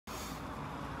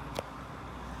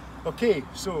Okay,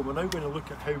 so we're now going to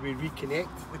look at how we reconnect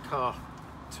the car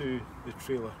to the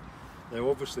trailer. Now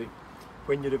obviously,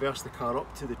 when you reverse the car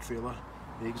up to the trailer,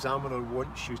 the examiner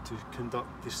wants you to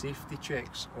conduct the safety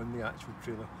checks on the actual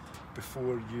trailer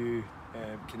before you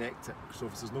connect it. So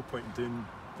if there's no point in doing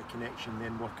the connection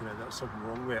then working out there's something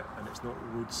wrong with it and it's not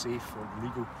road safe or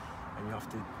legal and you have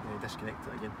to disconnect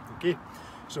it again. Okay,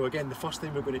 so again, the first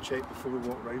thing we're going to check before we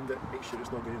walk around it, make sure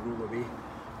it's not going to roll away.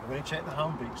 We're going to check the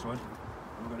handbrakes on.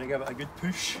 I'm going to give it a good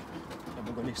push and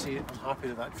we're going to say I'm happy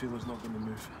that that trailer's not going to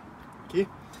move. Okay?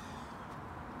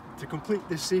 To complete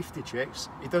the safety checks,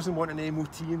 he doesn't want an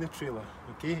MOT in the trailer.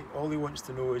 Okay? All he wants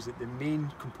to know is that the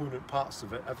main component parts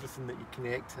of it, everything that you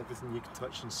connect, everything you can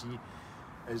touch and see,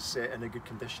 is in a good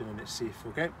condition and it's safe.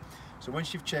 Okay? So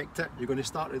once you've checked it, you're going to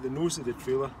start at the nose of the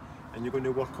trailer and you're going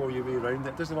to work all your way around it.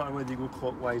 It doesn't matter whether you go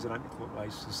clockwise or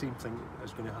anti-clockwise, it's the same thing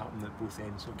is going to happen at both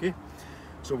ends. Okay?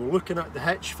 So we're looking at the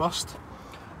hitch first.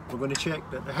 We're going to check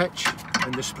that the hitch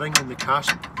and the spring and the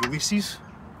clasp releases.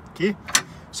 Okay,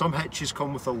 some hitches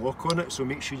come with a lock on it, so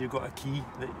make sure you've got a key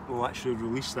that will actually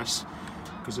release this,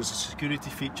 because there's a security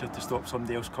feature to stop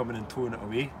somebody else coming and towing it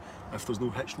away. If there's no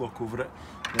hitch lock over it,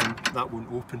 then that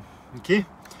won't open. Okay,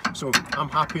 so I'm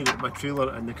happy that my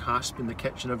trailer and the clasp and the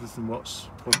kitch and everything works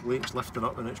properly. It's lifting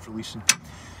up and it's releasing.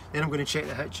 Then I'm going to check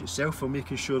the hitch itself for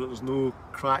making sure that there's no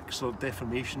cracks or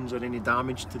deformations or any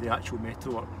damage to the actual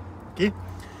metalwork. Okay.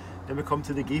 Then we come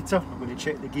to the gaiter. We're going to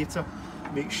check the gaiter,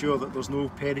 make sure that there's no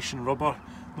perishing rubber,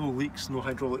 no leaks, no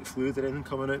hydraulic fluid or anything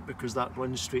coming out, because that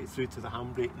runs straight through to the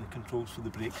handbrake and the controls for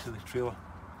the brakes of the trailer.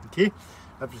 Okay,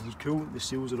 everything's cool, the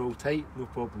seals are all tight, no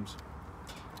problems.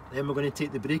 Then we're going to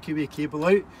take the breakaway cable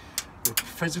out, we're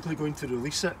physically going to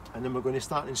release it, and then we're going to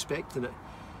start inspecting it.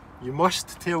 You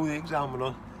must tell the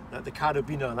examiner that the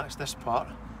carabiner, that's this part,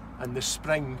 and the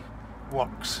spring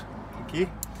works. Okay,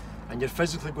 and you're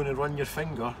physically going to run your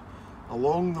finger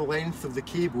along the length of the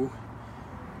cable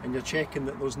and you're checking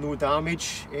that there's no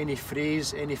damage, any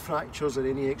frays, any fractures or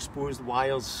any exposed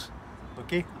wires.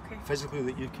 Okay? Physically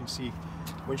that you can see.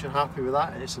 Once you're happy with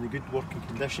that and it's in a good working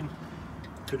condition,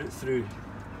 put it through.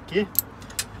 Okay?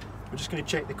 We're just going to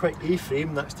check the quick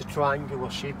A-frame, that's the triangular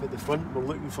shape at the front. We're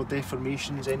looking for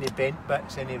deformations, any bent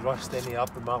bits, any rust, any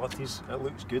abnormalities. It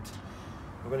looks good.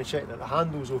 We're going to check that the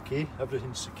handle's okay,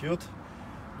 everything's secured.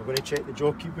 We're going to check the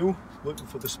jockey wheel, looking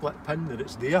for the split pin, that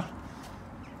it's there,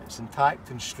 it's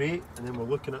intact and straight, and then we're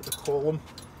looking at the column,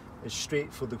 it's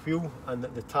straight for the wheel, and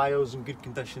that the tyre's in good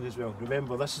condition as well.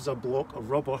 Remember, this is a block of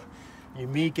rubber. You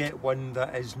may get one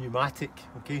that is pneumatic,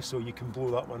 okay, so you can blow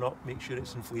that one up, make sure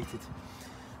it's inflated.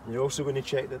 And you're also going to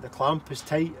check that the clamp is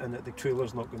tight and that the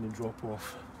trailer's not going to drop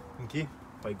off, okay,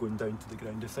 by going down to the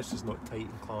ground if this is not tight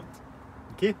and clamped.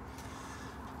 Okay.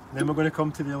 And then we're going to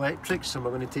come to the electrics and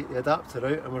we're going to take the adapter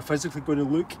out and we're physically going to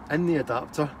look in the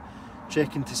adapter,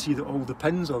 checking to see that all the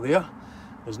pins are there.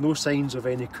 There's no signs of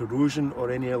any corrosion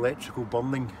or any electrical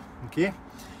burning. Okay,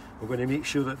 we're going to make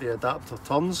sure that the adapter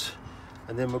turns,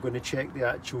 and then we're going to check the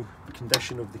actual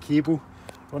condition of the cable,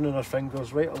 running our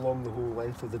fingers right along the whole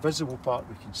length of the visible part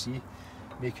we can see,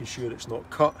 making sure it's not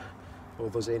cut or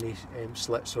there's any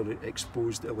slits or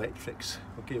exposed electrics.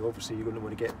 Okay, obviously you're going to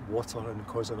want to get water and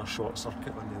causing a short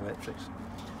circuit on the electrics.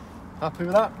 Happy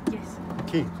with that? Yes.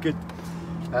 Okay, good.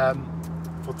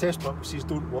 For test purposes,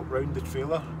 don't walk round the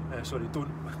trailer, don't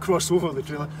cross over the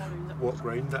trailer, walk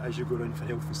round it as you go around for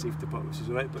health and safety purposes,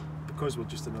 alright? But because we're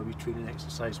just in a wee training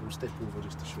exercise, we'll step over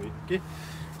just to show you, okay?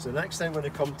 So the next thing we're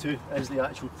going to come to is the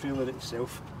actual trailer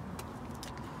itself.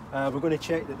 We're going to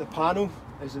check that the panel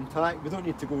is intact. We don't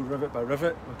need to go rivet by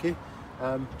rivet, okay?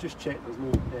 Just check there's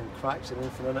no cracks or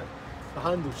anything in it. The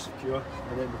handle's secure,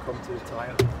 and then we come to the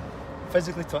tyre.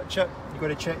 Physically touch it. You've got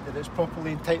to check that it's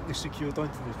properly and tightly secured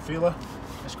onto the trailer.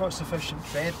 It's got sufficient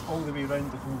tread all the way around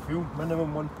the whole wheel,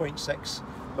 minimum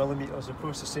 1.6mm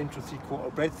across the central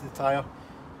 3/4 breadth of the tyre,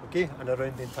 okay, and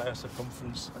around the entire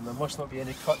circumference. And there must not be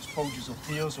any cuts, bulges or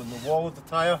tears on the wall of the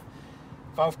tyre.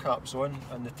 Valve cap's on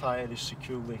and the tyre is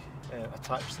securely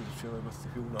attached to the trailer with the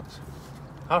wheel nuts.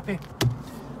 Happy?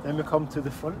 Then we come to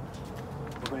the front.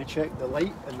 We're going to check the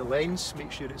light and the lens,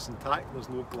 make sure it's intact, there's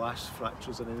no glass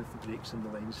fractures or anything breaks in the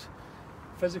lens.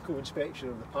 Physical inspection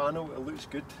of the panel, it looks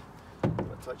good. Give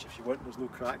it a touch if you want, there's no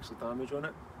cracks or damage on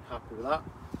it. Happy with that.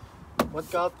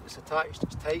 Mudguard, it's attached,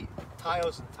 it's tight,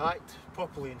 tyre's intact,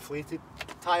 properly inflated.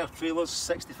 Tyre trailer's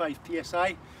 65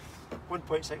 psi.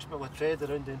 1.6mm tread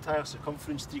around the entire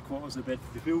circumference, 3/4 the breadth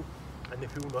of the wheel, and the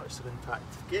wheel nuts are intact.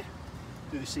 Okay,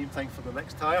 do the same thing for the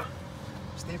next tyre.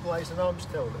 Stabilising arms,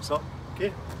 tell them it's up.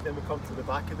 Okay, then we come to the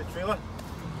back of the trailer.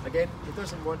 Again, he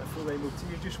doesn't want a full MOT,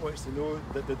 he just wants to know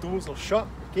that the doors are shut.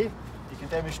 Okay, You can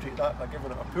demonstrate that by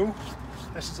giving it a pull.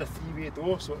 This is a three-way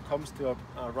door, so it comes to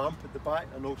a ramp at the back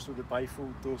and also the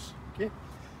bifold doors. Okay.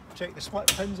 Check the split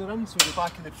pins are in, so the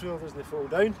back of the trailer doesn't fall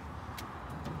down.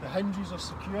 The hinges are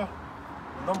secure.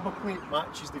 The number plate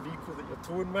matches the vehicle that you're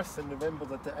towing with, and remember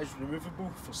that it is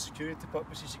removable for security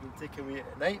purposes. You can take away it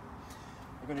at night.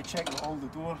 We're going to check that all the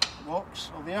door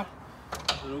locks are there.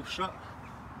 They're all shut.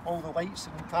 All the lights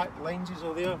are intact, the lenses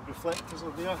are there, reflectors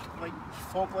are there, light,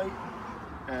 fog light,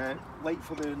 light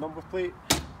for the number plate,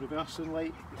 reversing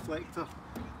light, reflector,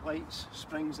 lights,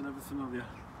 springs and everything are there.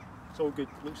 It's all good,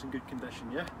 looks in good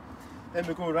condition, yeah? Then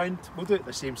we go around, we'll do it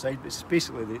the same side, but it's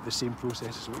basically the same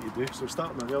process as what you do. So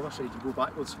starting on the other side, you go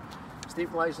backwards,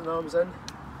 stabilising arms in,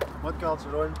 mudguards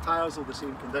are on, tyres are the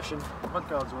same condition,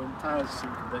 mudguards are on, tyres the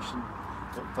same condition,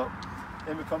 locked up.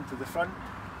 Then we come to the front.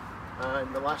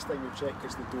 And the last thing you check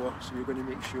is the door, so you're going to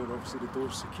make sure obviously the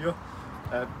door's secure.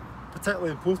 Particularly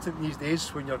important these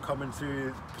days when you're coming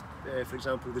through, for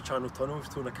example, the Channel Tunnel,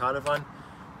 towing a caravan.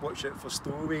 Watch out for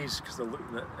stowaways because they're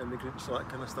looking at immigrants, all that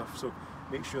kind of stuff, so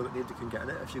make sure that nobody can get in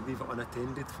it if you leave it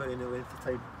unattended for any length of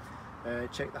time.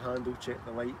 Check the handle, check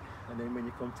the light, and then when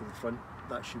you come to the front,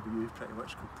 that should be you pretty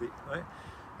much complete.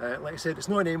 Right? Like I said, it's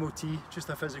not an MOT, just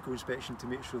a physical inspection to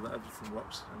make sure that everything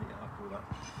works, and you're happy with that.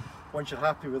 Once you're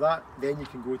happy with that, then you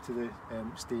can go to the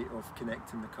state of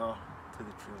connecting the car to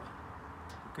the trailer.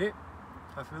 Okay,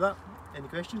 happy with that? Any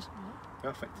questions?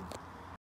 Perfect.